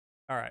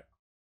All right.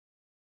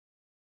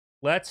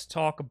 Let's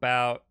talk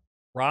about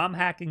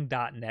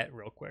romhacking.net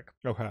real quick.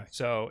 Okay.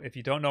 So if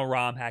you don't know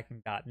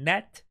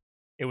romhacking.net,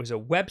 it was a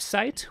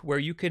website where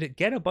you could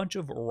get a bunch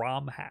of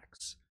ROM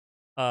hacks.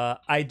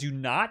 I do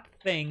not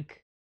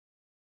think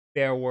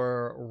there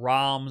were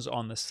ROMs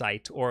on the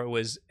site, or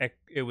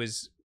it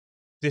was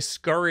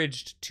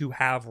discouraged to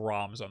have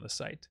ROMs on the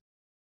site.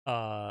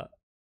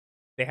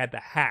 They had the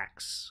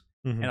hacks,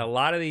 and a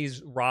lot of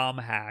these ROM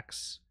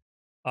hacks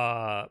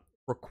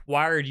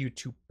required you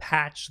to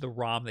patch the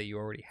ROM that you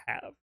already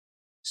have.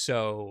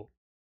 So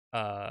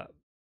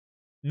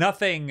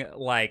nothing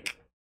like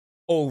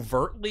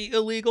overtly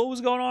illegal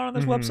was going on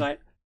this website.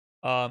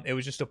 It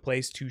was just a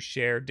place to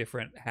share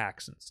different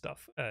hacks and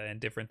stuff and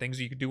different things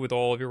you could do with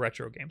all of your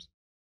retro games.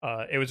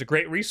 It was a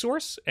great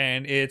resource,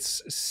 and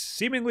it's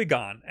seemingly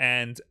gone.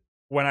 And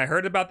when I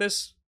heard about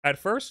this at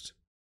first,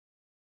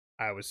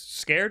 I was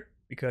scared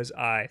because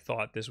I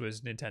thought this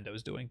was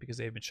Nintendo's doing, because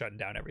they've been shutting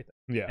down everything.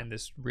 Yeah. And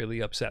this really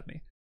upset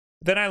me.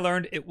 Then I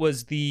learned it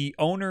was the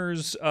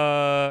owner's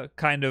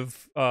kind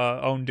of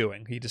own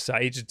doing. He just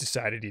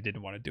decided he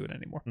didn't want to do it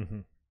anymore.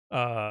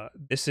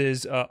 This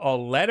is a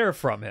letter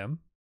from him.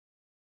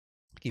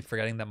 I keep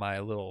forgetting that my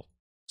little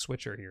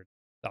switcher here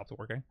stopped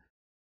working.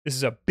 This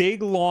is a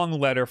big, long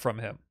letter from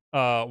him.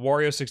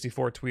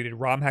 Wario64 tweeted,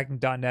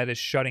 romhacking.net is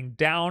shutting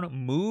down,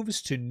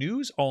 moves to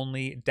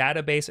news-only,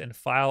 database and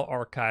file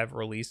archive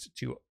released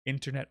to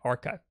Internet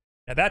Archive.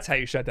 Now that's how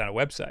you shut down a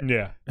website.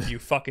 Yeah. You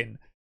fucking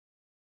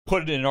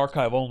put it in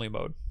archive-only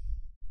mode.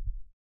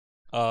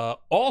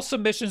 All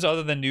submissions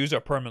other than news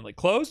are permanently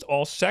closed.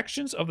 All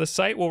sections of the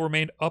site will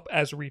remain up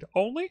as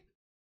read-only.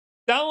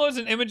 Downloads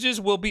and images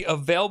will be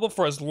available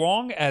for as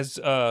long as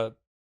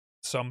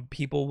some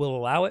people will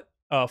allow it.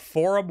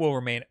 Forum will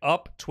remain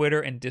up.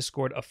 Twitter and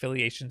Discord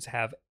affiliations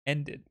have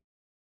ended.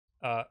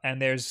 And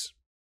there's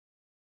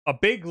a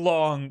big,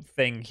 long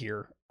thing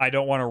here. I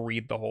don't want to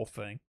read the whole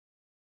thing.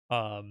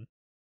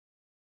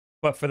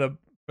 But for the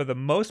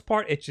most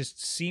part, it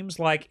just seems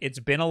like it's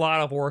been a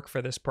lot of work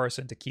for this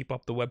person to keep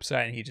up the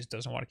website, and he just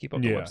doesn't want to keep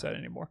up the website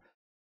anymore.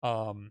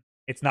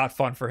 It's not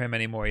fun for him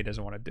anymore. He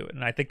doesn't want to do it.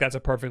 And I think that's a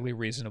perfectly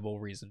reasonable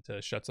reason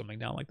to shut something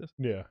down like this.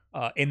 Yeah.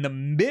 In the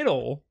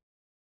middle,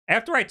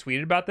 after I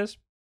tweeted about this,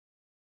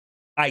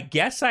 I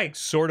guess I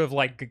sort of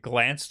like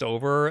glanced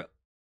over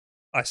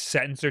a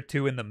sentence or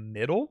two in the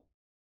middle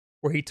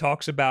where he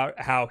talks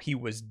about how he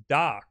was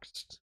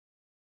doxxed,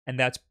 and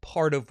that's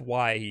part of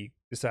why he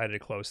decided to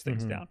close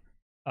things down.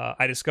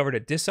 I discovered a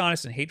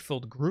dishonest and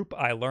hate-filled group.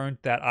 I learned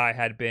that I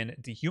had been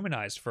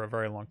dehumanized for a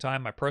very long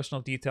time. My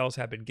personal details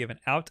had been given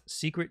out.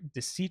 Secret,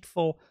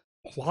 deceitful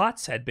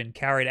plots had been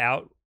carried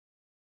out,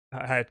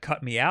 had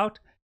cut me out,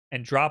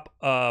 and drop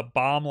a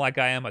bomb like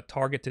I am a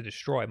target to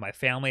destroy. My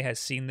family has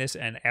seen this,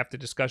 and after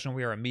discussion,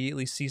 we are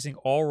immediately ceasing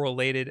all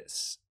related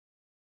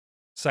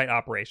site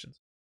operations.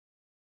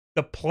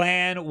 The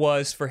plan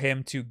was for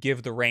him to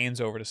give the reins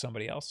over to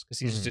somebody else because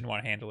he just didn't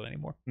want to handle it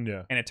anymore.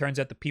 Yeah. And it turns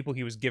out the people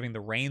he was giving the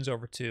reins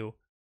over to,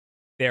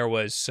 there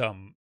was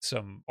some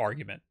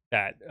argument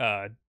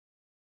that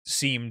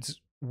seemed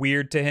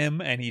weird to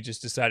him, and he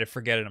just decided,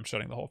 forget it, I'm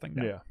shutting the whole thing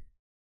down.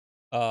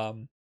 Yeah.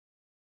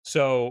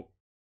 So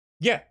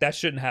yeah, that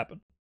shouldn't happen.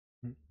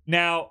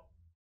 Now,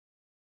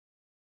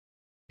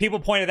 people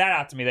pointed that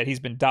out to me, that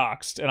he's been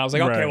doxxed, and I was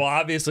like, okay, well,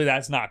 obviously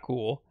that's not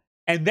cool.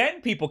 And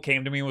then people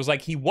came to me and was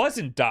like, he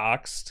wasn't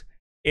doxxed.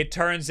 It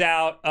turns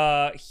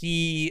out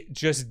he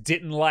just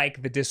didn't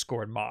like the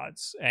Discord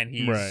mods, and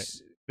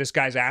this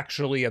guy's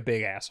actually a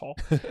big asshole.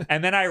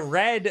 And then I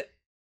read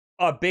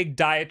a big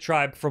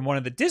diatribe from one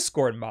of the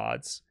Discord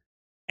mods,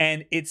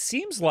 and it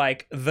seems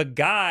like the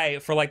guy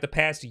for like the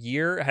past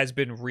year has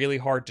been really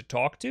hard to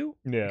talk to,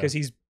 because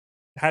he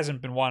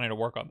hasn't been wanting to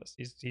work on this.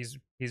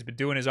 He's been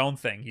doing his own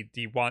thing.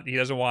 He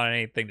doesn't want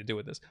anything to do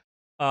with this.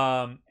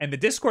 And the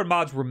Discord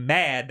mods were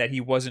mad that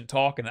he wasn't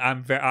talking.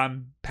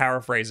 I'm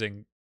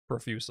paraphrasing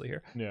profusely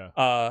here.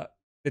 Yeah.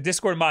 The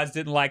Discord mods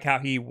didn't like how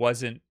he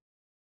wasn't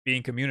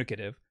being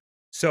communicative.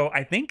 So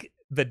I think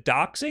the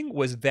doxing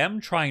was them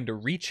trying to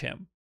reach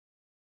him.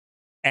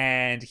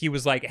 And he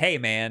was like, hey,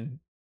 man,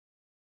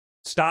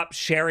 stop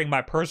sharing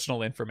my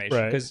personal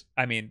information. Because,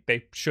 I mean,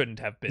 they shouldn't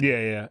have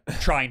been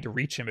trying to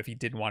reach him if he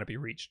didn't want to be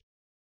reached.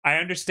 I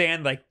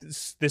understand, like,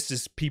 this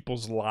is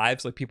people's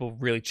lives. Like, people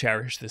really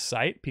cherish this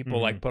site.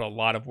 People, like, put a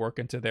lot of work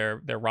into their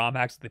ROM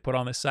hacks that they put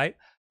on this site.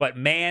 But,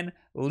 man,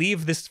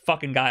 leave this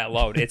fucking guy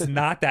alone. It's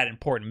not that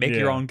important. Make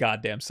your own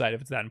goddamn site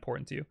if it's that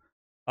important to you.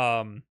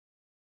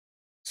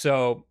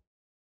 So,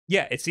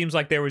 yeah, it seems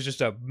like there was just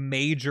a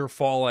major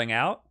falling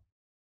out.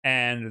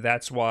 And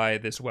that's why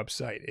this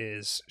website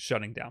is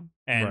shutting down.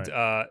 And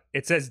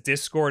it says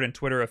Discord and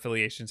Twitter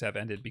affiliations have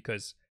ended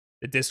because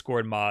the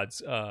Discord mods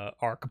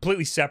are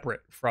completely separate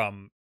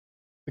from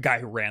the guy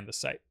who ran the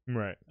site.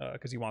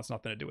 Because he wants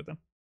nothing to do with them.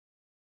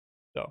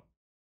 So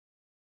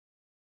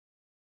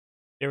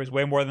there was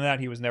way more than that.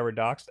 He was never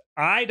doxxed.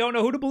 I don't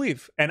know who to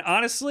believe. And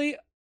honestly,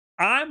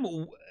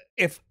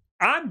 if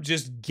I'm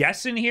just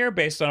guessing here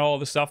based on all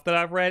the stuff that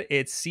I've read,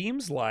 it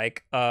seems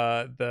like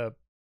the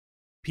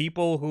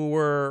people who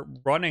were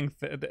running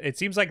it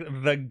seems like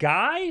the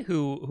guy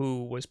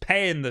who was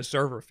paying the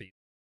server fee,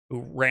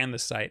 who ran the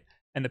site,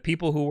 and the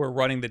people who were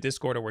running the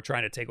Discord or were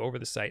trying to take over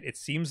the site, it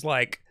seems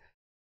like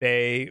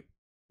they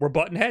were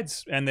button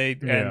heads and they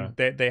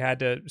had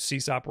to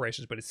cease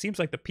operations. But it seems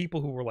like the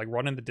people who were like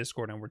running the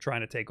Discord and were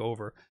trying to take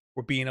over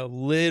were being a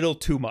little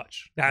too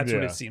much. That's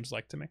what it seems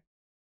like to me.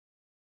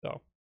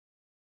 So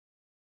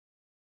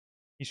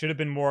he should have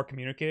been more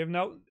communicative.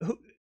 No,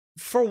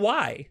 for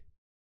why?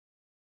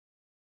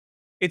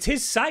 It's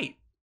his site.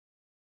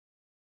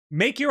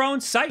 Make your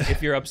own site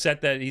if you're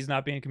upset that he's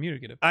not being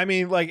communicative. I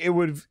mean, like, it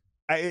would,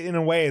 in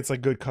a way, it's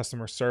like good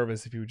customer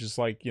service if you would just,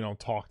 like, you know,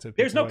 talk to people.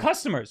 There's no like,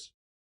 customers.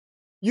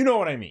 You know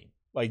what I mean?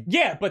 Like,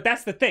 yeah, but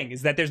that's the thing,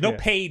 is that there's no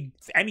paid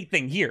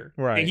anything here.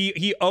 Right.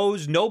 He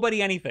owes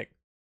nobody anything.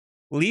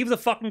 Leave the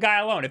fucking guy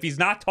alone. If he's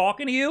not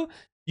talking to you,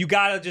 you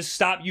gotta just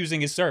stop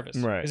using his service.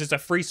 Right. Because it's a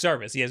free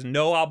service. He has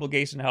no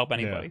obligation to help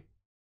anybody.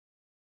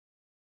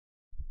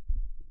 Yeah.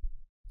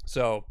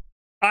 So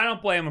I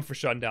don't blame him for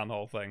shutting down the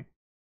whole thing.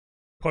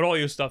 Put all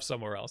your stuff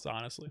somewhere else,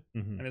 honestly.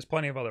 Mm-hmm. And there's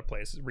plenty of other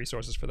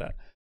resources for that.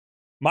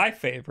 My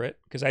favorite,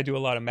 because I do a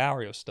lot of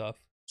Mario stuff,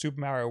 Super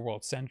Mario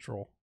World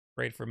Central.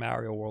 Great for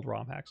Mario World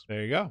ROM hacks.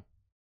 There you go.